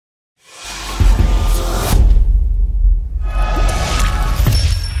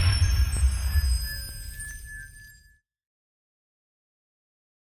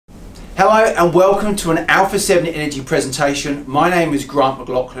Hello and welcome to an Alpha 7 Energy presentation. My name is Grant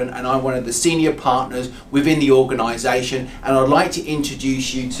McLoughlin and I'm one of the senior partners within the organisation, and I'd like to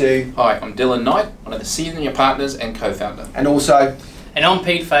introduce you to... Hi, I'm Dylan Knight, one of the senior partners and co-founder. And also... And I'm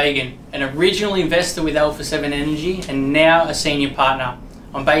Peter Fagan, an original investor with Alpha 7 Energy and now a senior partner.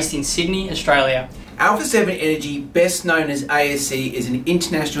 I'm based in Sydney, Australia. Alpha 7 Energy, best known as ASE, is an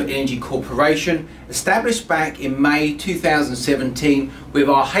international energy corporation established back in May 2017 with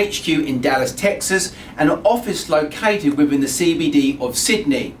our HQ in Dallas, Texas, and an office located within the CBD of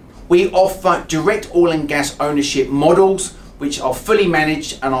Sydney. We offer direct oil and gas ownership models which are fully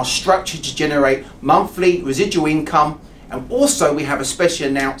managed and are structured to generate monthly residual income. And also we have a special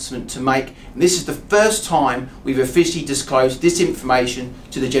announcement to make, and this is the first time we've officially disclosed this information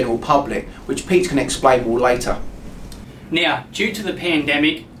to the general public, which Pete can explain more later. Now, due to the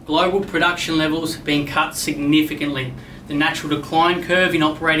pandemic, global production levels have been cut significantly. The natural decline curve in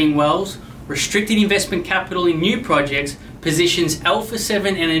operating wells, restricted investment capital in new projects positions Alpha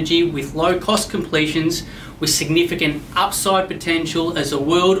 7 Energy with low cost completions with significant upside potential as the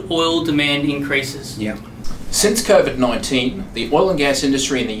world oil demand increases. Yeah. Since COVID-19, the oil and gas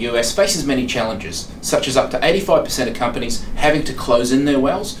industry in the US faces many challenges, such as up to 85% of companies having to close in their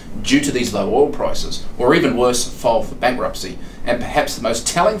wells due to these low oil prices, or even worse, file for bankruptcy. And perhaps the most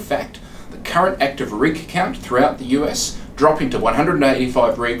telling fact, the current active rig count throughout the US dropping to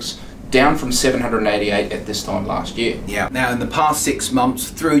 185 rigs, down from 788 at this time last year. Yeah. Now, in the past 6 months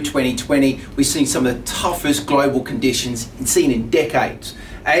through 2020, we've seen some of the toughest global conditions seen in decades.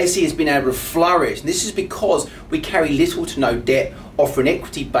 ASE has been able to flourish, and this is because we carry little to no debt, offer an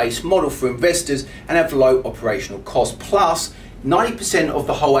equity-based model for investors, and have low operational costs. Plus, 90% of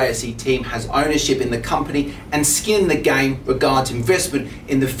the whole ASE team has ownership in the company and skin in the game regards investment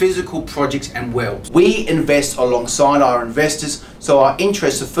in the physical projects and wells. We invest alongside our investors, so our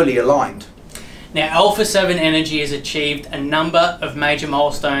interests are fully aligned. Now, Alpha 7 Energy has achieved a number of major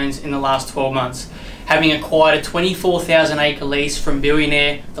milestones in the last 12 months. Having acquired a 24,000 acre lease from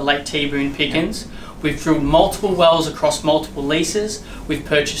billionaire, the late T. Boone Pickens, we've drilled multiple wells across multiple leases, we've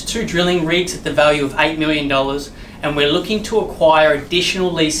purchased 2 drilling rigs at the value of $8 million, and we're looking to acquire additional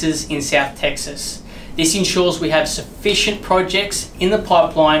leases in South Texas. This ensures we have sufficient projects in the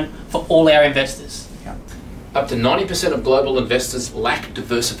pipeline for all our investors. Up to 90% of global investors lack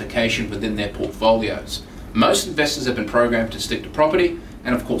diversification within their portfolios. Most investors have been programmed to stick to property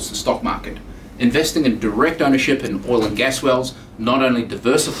and of course the stock market. Investing in direct ownership in oil and gas wells not only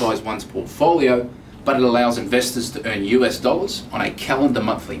diversifies one's portfolio, but it allows investors to earn US dollars on a calendar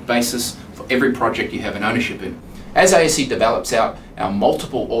monthly basis for every project you have an ownership in. As ASE develops out our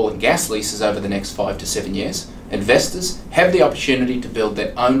multiple oil and gas leases over the next 5 to 7 years, investors have the opportunity to build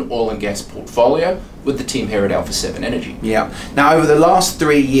their own oil and gas portfolio with the team here at Alpha 7 Energy. Yeah. Now, over the last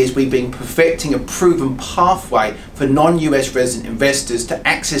 3 years, we've been perfecting a proven pathway for non-US resident investors to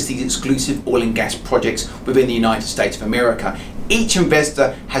access these exclusive oil and gas projects within the United States of America. Each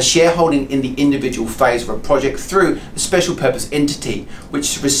investor has shareholding in the individual phase of a project through a special purpose entity,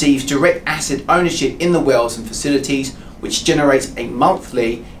 which receives direct asset ownership in the wells and facilities, which generates a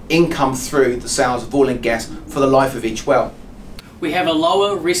monthly income through the sales of oil and gas for the life of each well. We have a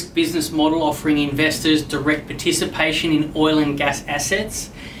lower risk business model offering investors direct participation in oil and gas assets.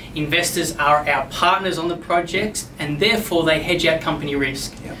 Investors are our partners on the projects and therefore they hedge out company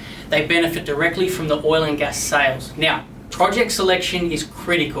risk. Yep. They benefit directly from the oil and gas sales. Now, project selection is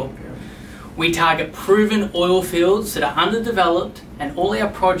critical. We target proven oil fields that are underdeveloped, and all our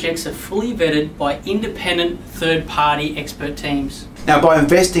projects are fully vetted by independent third-party expert teams. Now, by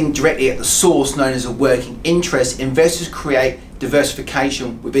investing directly at the source, known as a working interest, investors create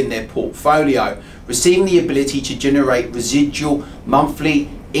diversification within their portfolio, receiving the ability to generate residual monthly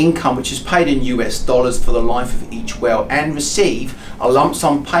income which is paid in US dollars for the life of each well, and receive a lump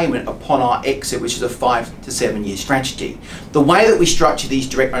sum payment upon our exit, which is a 5 to 7 year strategy. The way that we structure these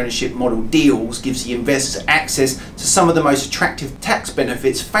direct ownership model deals gives the investors access to some of the most attractive tax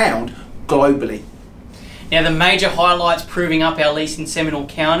benefits found globally. Now, the major highlights proving up our lease in Seminole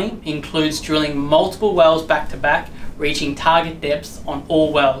County includes drilling multiple wells back to back, reaching target depths on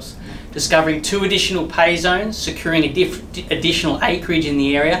all wells, discovering 2 additional pay zones, securing additional acreage in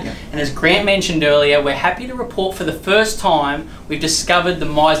the area, and as Grant mentioned earlier, we're happy to report for the first time we've discovered the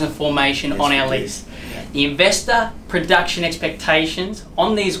Meisner Formation on our lease. The investor production expectations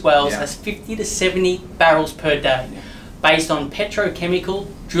on these wells has 50 to 70 barrels per day. Based on petrochemical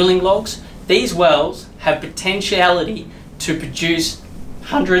drilling logs, these wells have potentiality to produce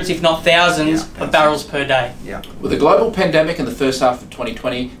hundreds, if not thousands, of barrels per day. With the global pandemic in the first half of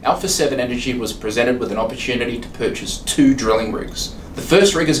 2020, Alpha 7 Energy was presented with an opportunity to purchase 2 drilling rigs. The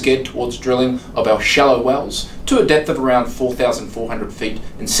first rig is geared towards drilling of our shallow wells to a depth of around 4,400 feet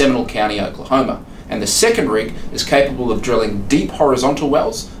in Seminole County, Oklahoma. And the second rig is capable of drilling deep horizontal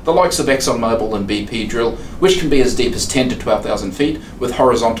wells, the likes of ExxonMobil and BP drill, which can be as deep as 10 to 12,000 feet with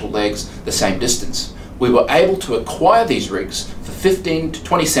horizontal legs the same distance. We were able to acquire these rigs for 15 to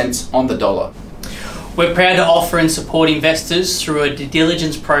 20 cents on the dollar. We're proud to offer and support investors through a due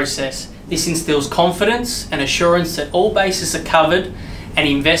diligence process. This instills confidence and assurance that all bases are covered and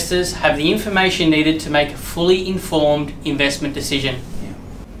investors have the information needed to make a fully informed investment decision.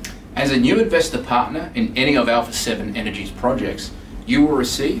 As a new investor partner in any of Alpha 7 Energy's projects, you will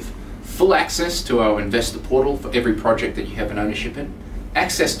receive full access to our investor portal for every project that you have an ownership in,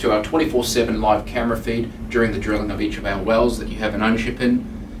 access to our 24/7 live camera feed during the drilling of each of our wells that you have an ownership in.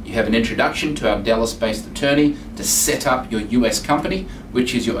 You have an introduction to our Dallas-based attorney to set up your US company,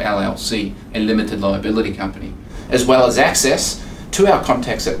 which is your LLC, a limited liability company, as well as access to our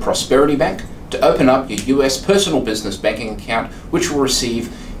contacts at Prosperity Bank to open up your US personal business banking account, which will receive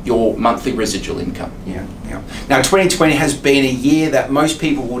your monthly residual income. Now 2020 has been a year that most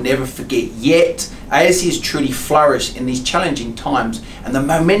people will never forget, yet ASC has truly flourished in these challenging times, and the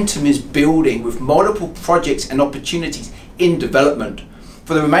momentum is building with multiple projects and opportunities in development.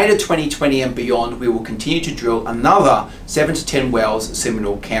 For the remainder of 2020 and beyond, we will continue to drill another 7 to 10 wells at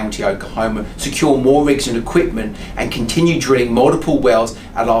Seminole County, Oklahoma, secure more rigs and equipment, and continue drilling multiple wells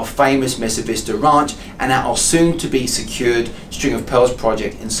at our famous Mesa Vista Ranch and at our soon-to-be secured String of Pearls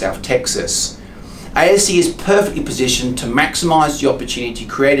project in South Texas. ASC is perfectly positioned to maximize the opportunity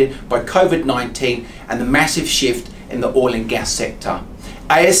created by COVID-19 and the massive shift in the oil and gas sector.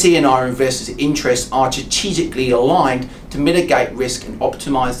 ASC and our investors' interests are strategically aligned to mitigate risk and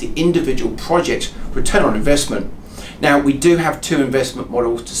optimize the individual project's return on investment. Now, we do have two investment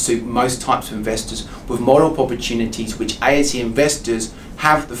models to suit most types of investors with multiple opportunities which ASC investors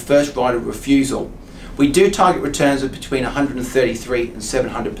have the first right of refusal. We do target returns of between 133 and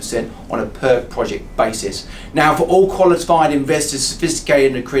 700% on a per project basis. Now, for all qualified investors,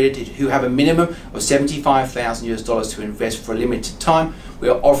 sophisticated and accredited, who have a minimum of $75,000 to invest for a limited time, we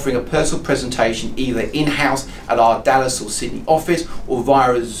are offering a personal presentation either in-house at our Dallas or Sydney office or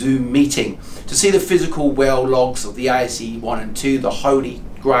via a Zoom meeting to see the physical well logs of the ASC 1 and 2, the holy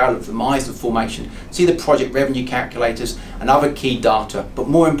grail of the Meisner formation, see the project revenue calculators and other key data, but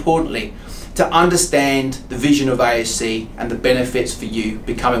more importantly, to understand the vision of ASC and the benefits for you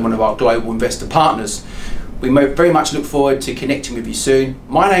becoming one of our global investor partners. We very much look forward to connecting with you soon.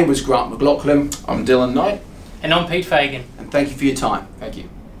 My name was Grant McLoughlin. I'm Dylan Knight. And I'm Pete Fagan. And thank you for your time. Thank you.